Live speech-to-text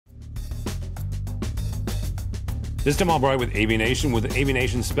This is Tim Albright with AVNation with the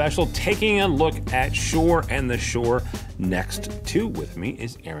AVNation special, taking a look at Shure and the Shure Next 2. With me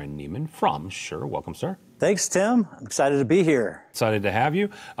is Aaron Niemann from Shure. Welcome, sir. Thanks, Tim. I'm excited to be here. Excited to have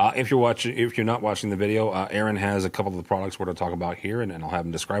you. If you're not watching the video, Aaron has a couple of the products we're going to talk about here, and I'll have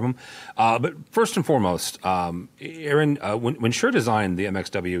him describe them. But first and foremost, Aaron, when Shure designed the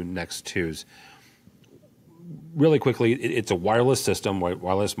MXW Next 2s, really quickly, it's a wireless system,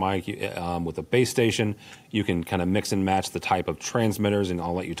 wireless mic with a base station. You can kind of mix and match the type of transmitters, and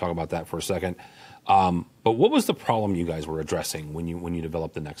I'll let you talk about that for a second. But what was the problem you guys were addressing when you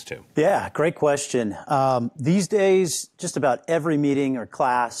developed the Next 2? Yeah, great question. These days, just about every meeting or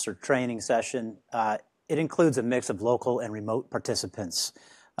class or training session, it includes a mix of local and remote participants.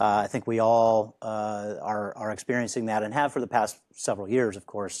 I think we all are experiencing that and have for the past several years, of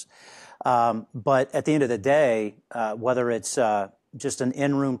course. But at the end of the day, whether it's just an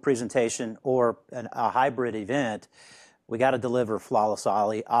in-room presentation or a hybrid event, we got to deliver flawless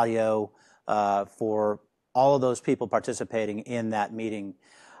audio for all of those people participating in that meeting.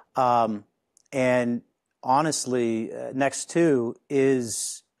 And honestly, Next 2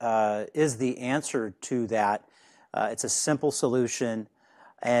 is the answer to that. It's a simple solution,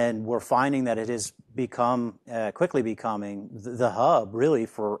 and we're finding that it has quickly becoming the hub, really,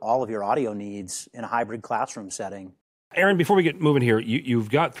 for all of your audio needs in a hybrid classroom setting. Aaron, before we get moving here,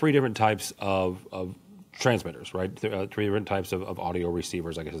 you've got three different types of transmitters, right? Three different types of audio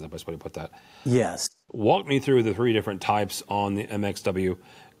receivers, I guess is the best way to put that. Yes. Walk me through the three different types on the MXW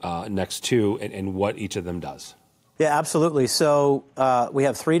Next 2 and what each of them does. Yeah, absolutely. So we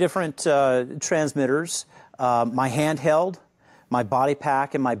have three different transmitters, my handheld, my body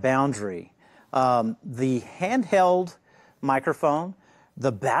pack, and my boundary. The handheld microphone,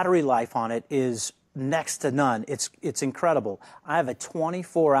 the battery life on it is next to none. It's incredible. I have a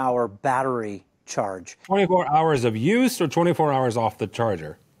 24-hour battery charge. 24 hours of use or 24 hours off the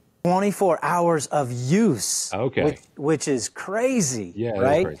charger? 24 hours of use. Okay. Which is crazy. Yeah,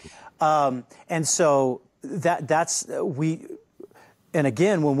 right? That is crazy. And so and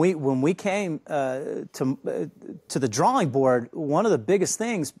again, when we came to the drawing board, one of the biggest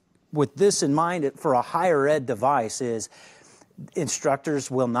things with this in mind for a higher ed device is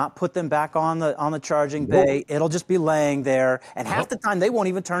instructors will not put them back on the charging bay. It'll just be laying there, and half the time they won't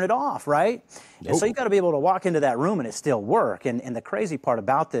even turn it off, right? And so you got to be able to walk into that room and it still work. And the crazy part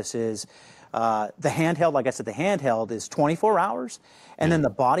about this is the handheld, like I said, the handheld is 24 hours, and then the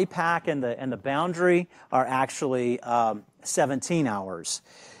body pack and the boundary are actually 17 hours.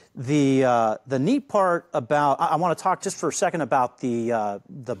 The neat part about, I want to talk just for a second about the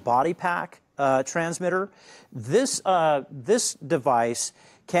body pack transmitter. This device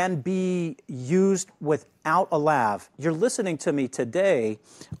can be used without a lav. You're listening to me today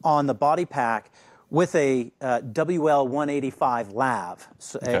on the body pack with a WL185 lav.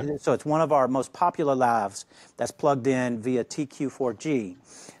 So, so it's one of our most popular lavs that's plugged in via TQ4G.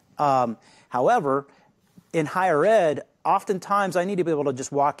 However, in higher ed, oftentimes I need to be able to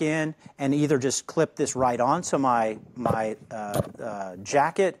just walk in and either just clip this right onto my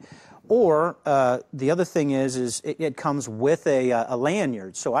jacket, or the other thing is it comes with a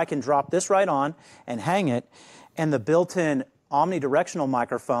lanyard, so I can drop this right on and hang it, and the built-in omnidirectional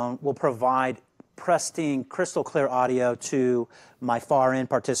microphone will provide pristine, crystal clear audio to my far-end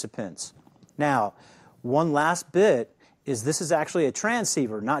participants. Now, one last bit is this is actually a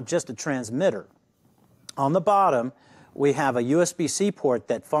transceiver, not just a transmitter. On the bottom, we have a USB-C port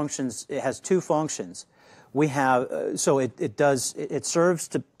that functions. It has two functions. We have so it serves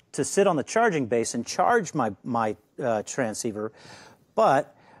to sit on the charging base and charge my transceiver,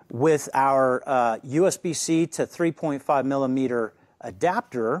 but with our USB-C to 3.5 millimeter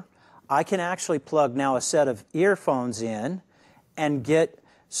adapter, I can actually plug now a set of earphones in and get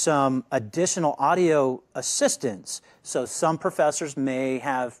some additional audio assistance. So some professors may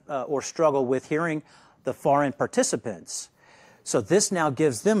have or struggle with hearing the far-end participants. So this now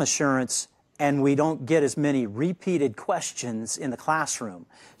gives them assurance, and we don't get as many repeated questions in the classroom.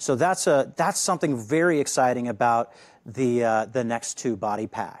 So that's something very exciting about the Next 2 body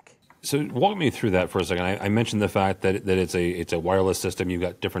pack. So walk me through that for a second. I mentioned the fact that it's a wireless system. You've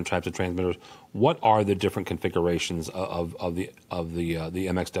got different types of transmitters. What are the different configurations of the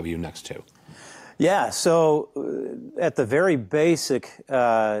MXW Next 2? Yeah. So at the very basic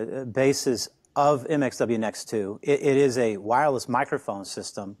basis of MXW Next 2, it is a wireless microphone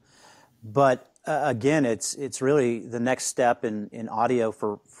system, but again, it's really the next step in audio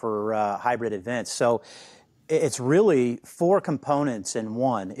for hybrid events. So it's really four components in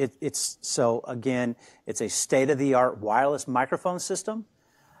one. So again, it's a state-of-the-art wireless microphone system.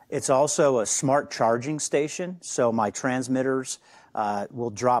 It's also a smart charging station, so my transmitters will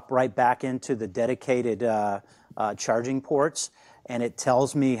drop right back into the dedicated charging ports, and it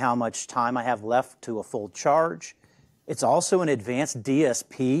tells me how much time I have left to a full charge. It's also an advanced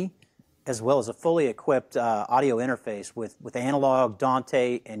DSP, as well as a fully equipped audio interface with analog,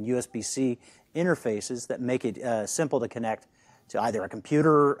 Dante, and USB-C interfaces that make it simple to connect to either a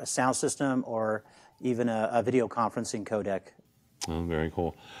computer, a sound system, or even a video conferencing codec. Oh, very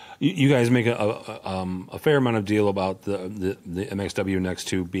cool. You guys make a fair amount of deal about the MXW Next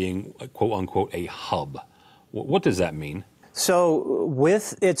 2 being, quote unquote, a hub. What does that mean? So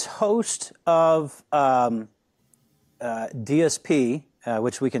with its host of DSP,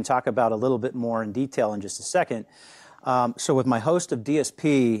 which we can talk about a little bit more in detail in just a second. So with my host of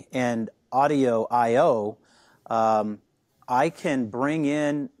DSP and audio I/O, I can bring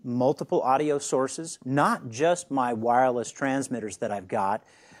in multiple audio sources, not just my wireless transmitters that I've got.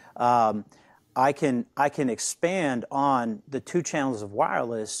 I can expand on the 2 channels of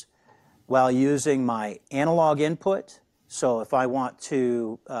wireless while using my analog input. So if I want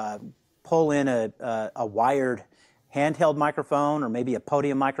to pull in a wired handheld microphone or maybe a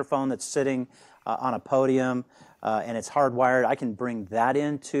podium microphone that's sitting on a podium and it's hardwired, I can bring that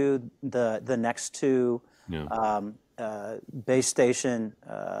into the Next 2 base station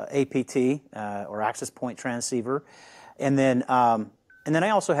APT or access point transceiver, and then I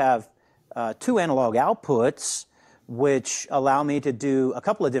also have 2 analog outputs which allow me to do a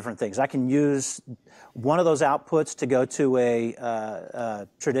couple of different things. I can use one of those outputs to go to a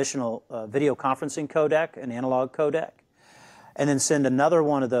traditional video conferencing codec, an analog codec, and then send another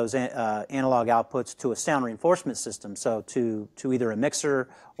one of those analog outputs to a sound reinforcement system, so to either a mixer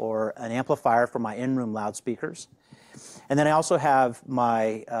or an amplifier for my in-room loudspeakers. And then I also have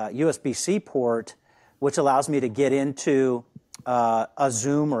my USB-C port, which allows me to get into a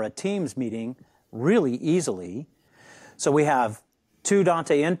Zoom or a Teams meeting really easily. So we have 2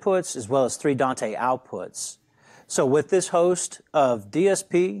 Dante inputs as well as 3 Dante outputs. So with this host of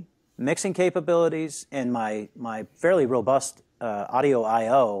DSP, mixing capabilities, and my fairly robust audio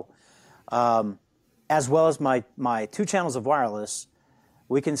I/O, as well as my 2 channels of wireless,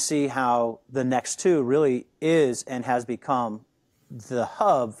 we can see how the Next 2 really is and has become the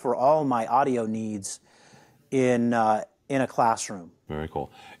hub for all my audio needs in a classroom. Very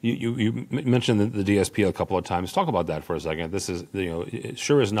cool. You mentioned the DSP a couple of times. Talk about that for a second. This is,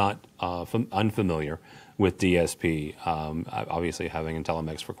 Shure is not unfamiliar with DSP, obviously having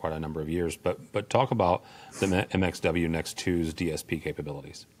IntelliMix for quite a number of years, but talk about the MXW Next 2's DSP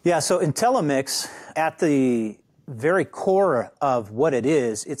capabilities. Yeah, so IntelliMix, at the very core of what it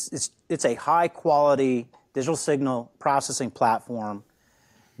is, it's a high quality digital signal processing platform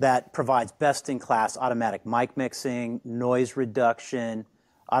that provides best-in-class automatic mic mixing, noise reduction,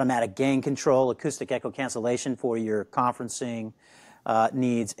 automatic gain control, acoustic echo cancellation for your conferencing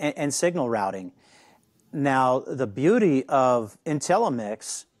needs, and signal routing. Now, the beauty of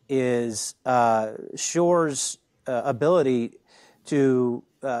IntelliMix is Shure's ability to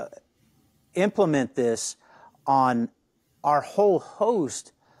implement this on our whole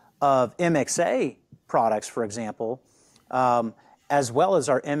host of MXA products, for example, as well as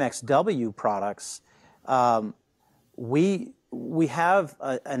our MXW products. We have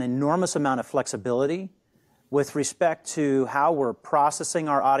an enormous amount of flexibility with respect to how we're processing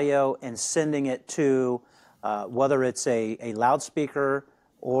our audio and sending it to whether it's a loudspeaker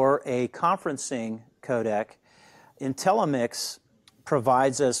or a conferencing codec. IntelliMix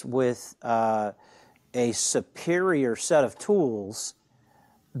provides us with a superior set of tools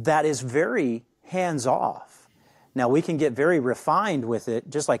that is very hands-off. Now, we can get very refined with it,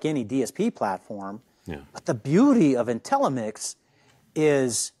 just like any DSP platform, but the beauty of IntelliMix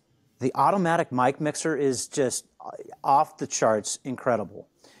is the automatic mic mixer is just off the charts incredible.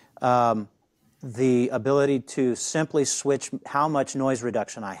 The ability to simply switch how much noise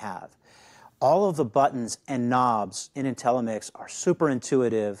reduction I have. All of the buttons and knobs in IntelliMix are super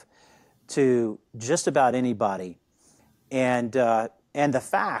intuitive to just about anybody. And the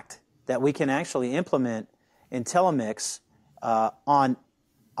fact that we can actually implement IntelliMix on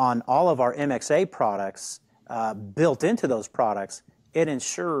all of our MXA products built into those products, it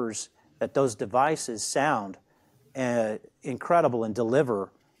ensures that those devices sound incredible and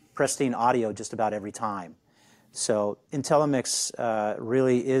deliver pristine audio just about every time. So IntelliMix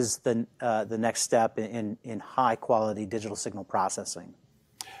really is the next step in high quality digital signal processing.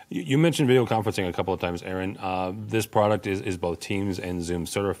 You mentioned video conferencing a couple of times, Aaron. This product is both Teams and Zoom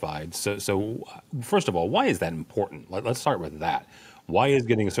certified. So first of all, why is that important? Let's start with that. Why is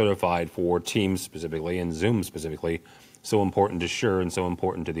getting certified for Teams specifically and Zoom specifically so important to Shure and so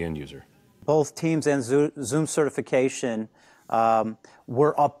important to the end user? Both Teams and Zoom certification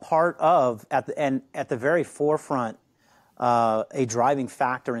were a part of, at the very forefront, a driving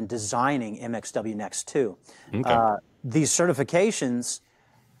factor in designing MXW Next 2. Okay. These certifications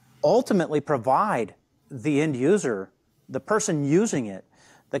ultimately provide the end user, the person using it,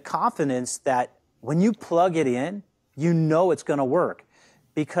 the confidence that when you plug it in, you know it's going to work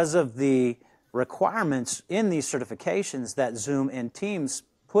because of the requirements in these certifications that Zoom and Teams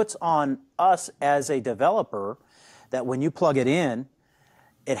puts on us as a developer, that when you plug it in,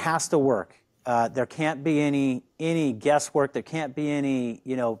 it has to work. There can't be any guesswork. There can't be any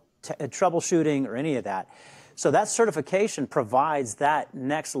troubleshooting or any of that. So that certification provides that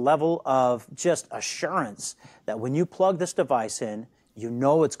next level of just assurance that when you plug this device in, you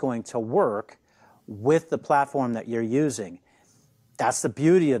know it's going to work with the platform that you're using. That's the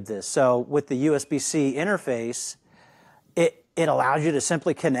beauty of this. So with the USB-C interface, it allows you to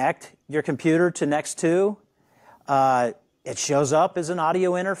simply connect your computer to Next 2. It shows up as an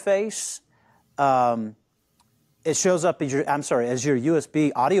audio interface. It shows up as your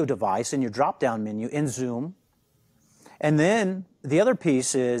USB audio device in your drop-down menu in Zoom. And then the other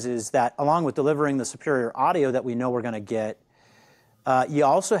piece is that along with delivering the superior audio that we know we're going to get, you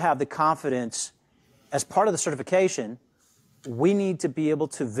also have the confidence, as part of the certification, we need to be able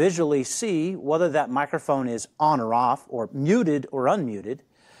to visually see whether that microphone is on or off, or muted or unmuted.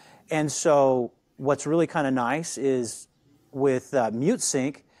 And so what's really kind of nice is with Mute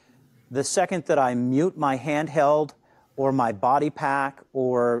Sync, the second that I mute my handheld or my body pack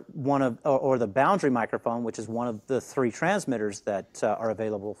or the boundary microphone, which is one of the 3 transmitters that are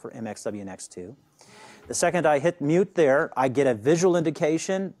available for MXW Next 2, the second I hit mute there, I get a visual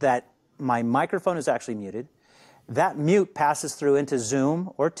indication that my microphone is actually muted. That mute passes through into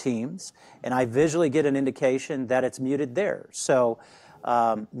Zoom or Teams, and I visually get an indication that it's muted there. So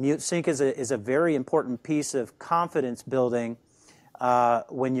Mute Sync is a very important piece of confidence building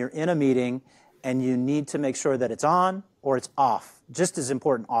when you're in a meeting and you need to make sure that it's on or it's off. Just as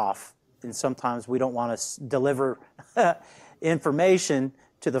important, off. And sometimes we don't want to deliver information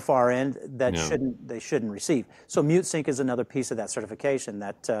to the far end that they shouldn't receive. So Mute Sync is another piece of that certification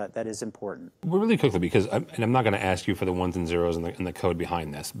that is important. Well, really quickly, because I'm not going to ask you for the ones and zeros and the code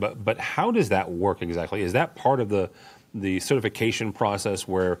behind this, but how does that work exactly? Is that part of the certification process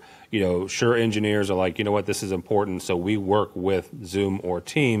where Shure engineers are like, you know what, this is important, so we work with Zoom or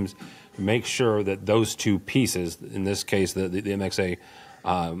Teams to make sure that those two pieces, in this case the MXA,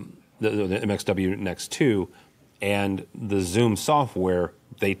 the MXW Next 2, and the Zoom software,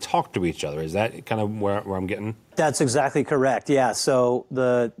 they talk to each other. Is that kind of where I'm getting? That's exactly correct. Yeah. So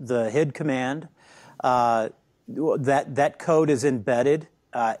the HID command, that code is embedded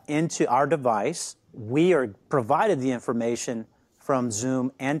into our device. We are provided the information from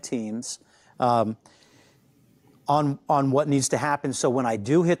Zoom and Teams on what needs to happen. So when I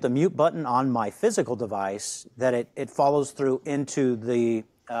do hit the mute button on my physical device, that it follows through into the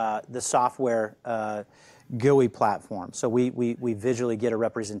software GUI platform. So we visually get a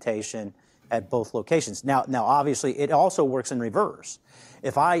representation at both locations. Now obviously it also works in reverse.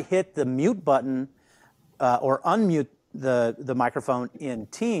 If I hit the mute button or unmute the microphone in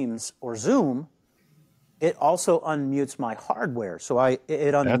Teams or Zoom, it also unmutes my hardware. So it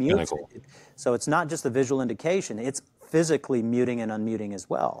unmutes. That's cool. So it's not just a visual indication, it's physically muting and unmuting as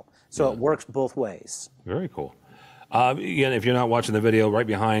well. So it works both ways. Very cool. Again, if you're not watching the video, right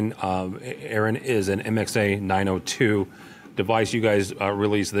behind Aaron is an MXA 902 device you guys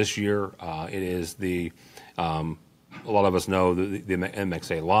released this year. It is a lot of us know the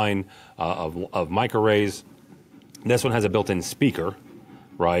MXA line of mic arrays. This one has a built-in speaker,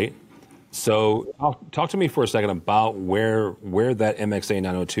 right? So talk to me for a second about where that MXA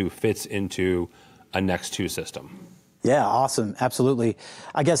 902 fits into a Next 2 system. Yeah, awesome, absolutely.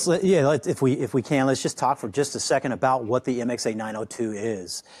 I guess if we can, let's just talk for just a second about what the MXA 902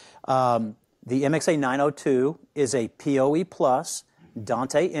 is. The MXA 902 is a PoE Plus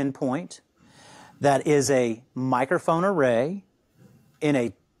Dante endpoint that is a microphone array in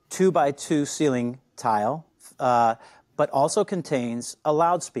a 2x2 ceiling tile, but also contains a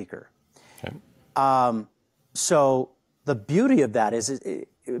loudspeaker. Okay. So the beauty of that is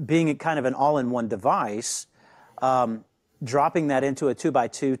being kind of an all-in-one device. Dropping that into a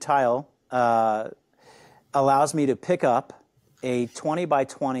 2x2 tile allows me to pick up a 20 by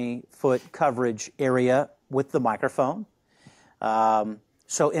 20 foot coverage area with the microphone.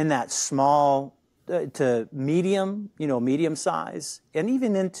 So in that small to medium, medium size, and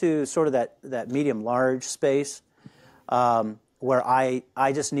even into sort of that medium large space, where I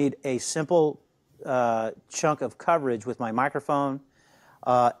just need a simple chunk of coverage with my microphone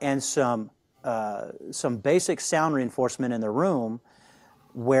and some basic sound reinforcement in the room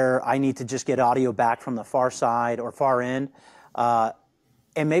where I need to just get audio back from the far side or far end,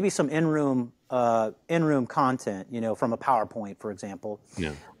 and maybe some in-room content, from a PowerPoint, for example.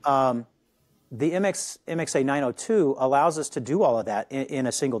 Yeah. The MXA 902 allows us to do all of that in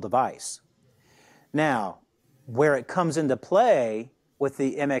a single device. Now, where it comes into play with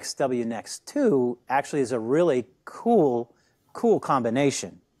the MXW Next 2 actually is a really cool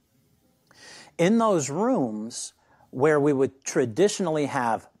combination. In those rooms where we would traditionally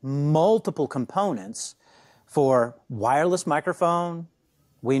have multiple components for wireless microphone,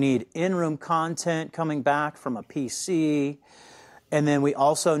 we need in-room content coming back from a PC, and then we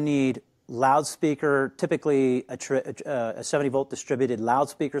also need loudspeaker, typically a 70-volt distributed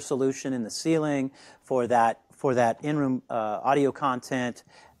loudspeaker solution in the ceiling for that in-room audio content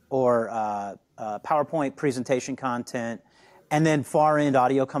or PowerPoint presentation content, and then far-end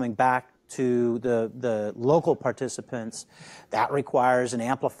audio coming back to the local participants. That requires an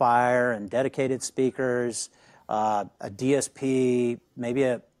amplifier and dedicated speakers, a DSP,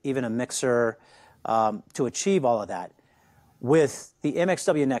 maybe even a mixer to achieve all of that. With the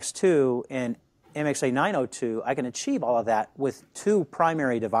MXW Next 2 and MXA 902, I can achieve all of that with two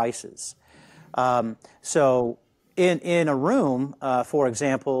primary devices. So in a room, for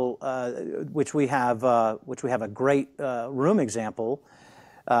example, which we have a great room example,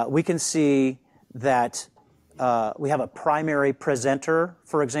 we can see that we have a primary presenter,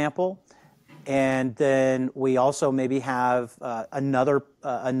 for example, and then we also maybe have another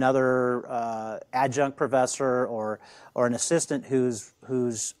adjunct professor or an assistant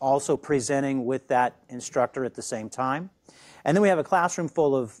who's also presenting with that instructor at the same time, and then we have a classroom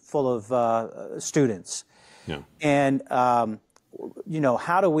full of students. Yeah. And how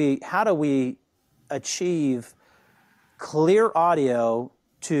do we achieve clear audio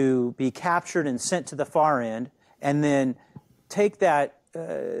to be captured and sent to the far end, and then take that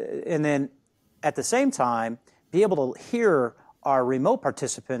and then at the same time be able to hear our remote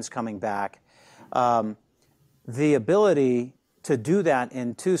participants coming back? The ability to do that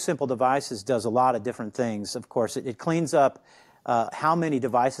in two simple devices does a lot of different things. Of course, it cleans up how many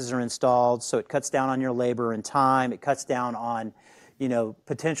devices are installed, so it cuts down on your labor and time. It cuts down on,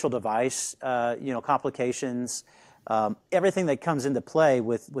 potential device, complications. Everything that comes into play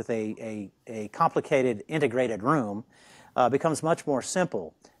with a complicated integrated room becomes much more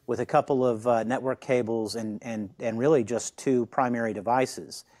simple with a couple of network cables and really just two primary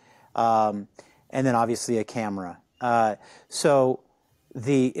devices, and then obviously a camera. So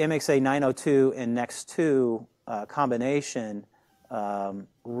the MXA 902 and Next 2 combination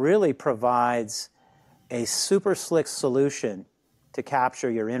really provides a super slick solution to capture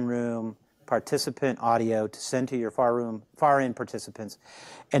your in-room participant audio to send to your far-end participants.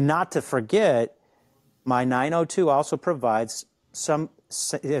 And not to forget, my 902 also provides some,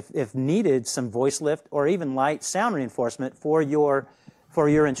 if needed, some voice lift or even light sound reinforcement for your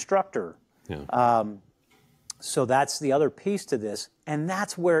instructor. Yeah. So that's the other piece to this, and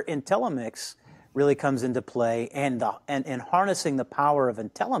that's where IntelliMix really comes into play, and harnessing the power of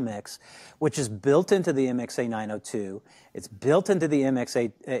IntelliMix, which is built into the MXA 902. It's built into the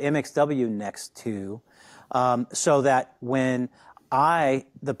MXW Next 2, so that when I,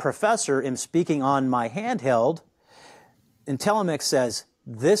 the professor, am speaking on my handheld, IntelliMix says,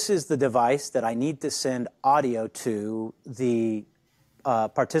 this is the device that I need to send audio to the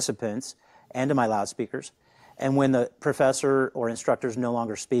participants and to my loudspeakers. And when the professor or instructor is no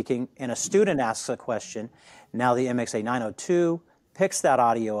longer speaking and a student asks a question, now the MXA 902 picks that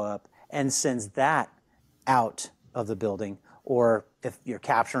audio up and sends that out of the building, or if you're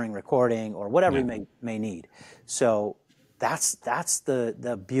capturing, recording, or whatever you may need. So that's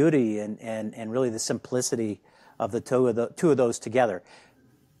the beauty and really the simplicity of the two of those together.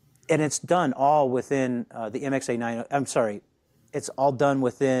 And it's done all within the MXA 9. I'm sorry, it's all done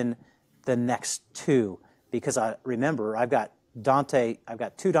within the Next 2. Because remember, I've got two Dante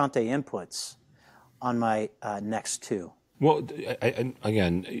inputs on my Next 2. Well,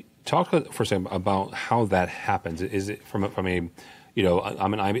 again, talk for a second about how that happens. Is it from a, I'm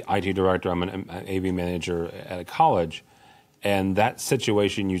an IT director, I'm an AV manager at a college, and that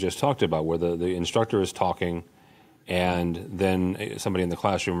situation you just talked about, where the instructor is talking, and then somebody in the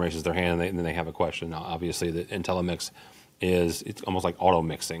classroom raises their hand, and then they have a question. Now, obviously, the IntelliMix it's almost like auto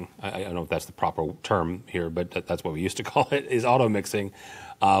mixing. I don't know if that's the proper term here, but that's what we used to call it, is auto mixing,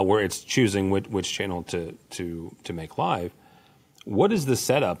 where it's choosing which channel to make live. What is the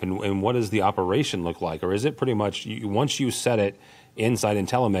setup and what does the operation look like? Or is it pretty much, once you set it inside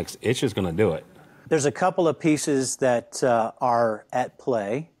IntelliMix, it's just going to do it? There's a couple of pieces that are at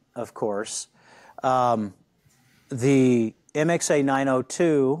play, of course. The MXA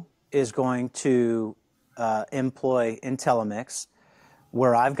 902 is going to employ IntelliMix,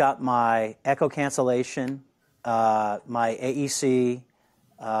 where I've got my echo cancellation, my AEC,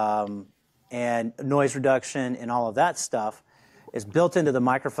 and noise reduction and all of that stuff is built into the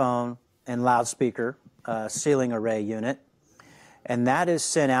microphone and loudspeaker ceiling array unit. And that is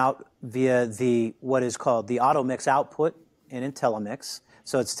sent out via what is called the auto mix output in IntelliMix.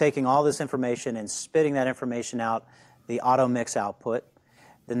 So it's taking all this information and spitting that information out, the auto mix output.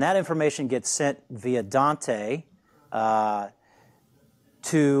 Then that information gets sent via Dante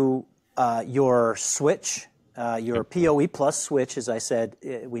to your switch, your PoE plus switch. As I said,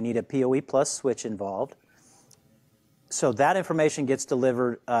 we need a PoE plus switch involved. So that information gets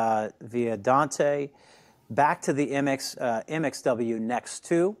delivered via Dante back to the MXW Next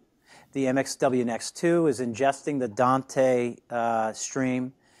 2. The MXW Next 2 is ingesting the Dante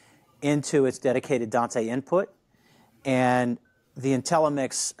stream into its dedicated Dante input. And the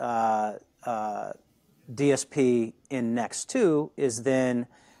IntelliMix DSP in Next 2 is then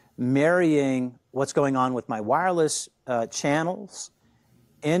marrying what's going on with my wireless channels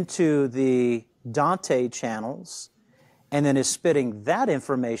into the Dante channels, and then is spitting that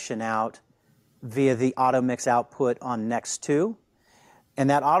information out via the auto mix output on Next 2. And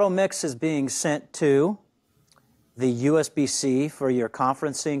that auto mix is being sent to the USB-C for your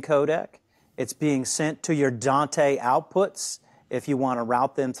conferencing codec. It's being sent to your Dante outputs if you want to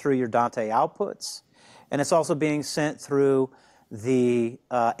route them through your Dante outputs. And it's also being sent through the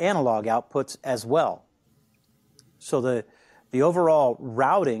analog outputs as well. So the overall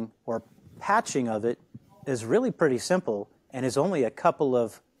routing or patching of it is really pretty simple and is only a couple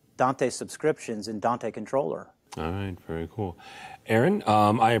of Dante subscriptions in Dante Controller. All right, very cool. Aaron,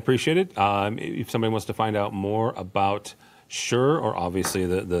 I appreciate it. If somebody wants to find out more about Shure or obviously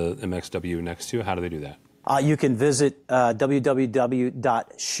the MXW Next 2, how do they do that? You can visit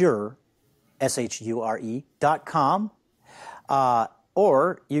www.shure.com,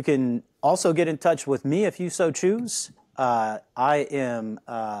 or you can also get in touch with me if you so choose. I am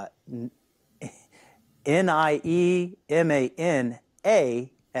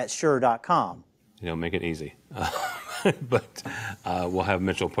NIEMANA@Shure.com. Make it easy. But we'll have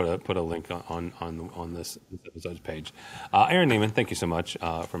Mitchell put a link on this episode's page. Aaron Niemann, thank you so much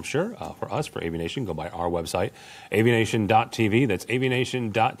from Shure for us, for AVNation. Go by our website, avnation.tv. That's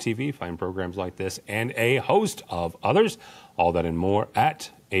avnation.tv. Find programs like this and a host of others. All that and more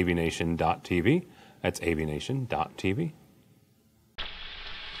at avnation.tv. That's avnation.tv.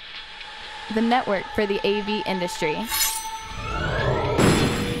 The network for the AV industry.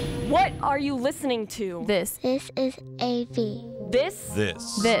 What are you listening to? This is AV. This is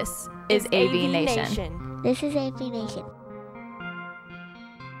AVNation. This is AVNation.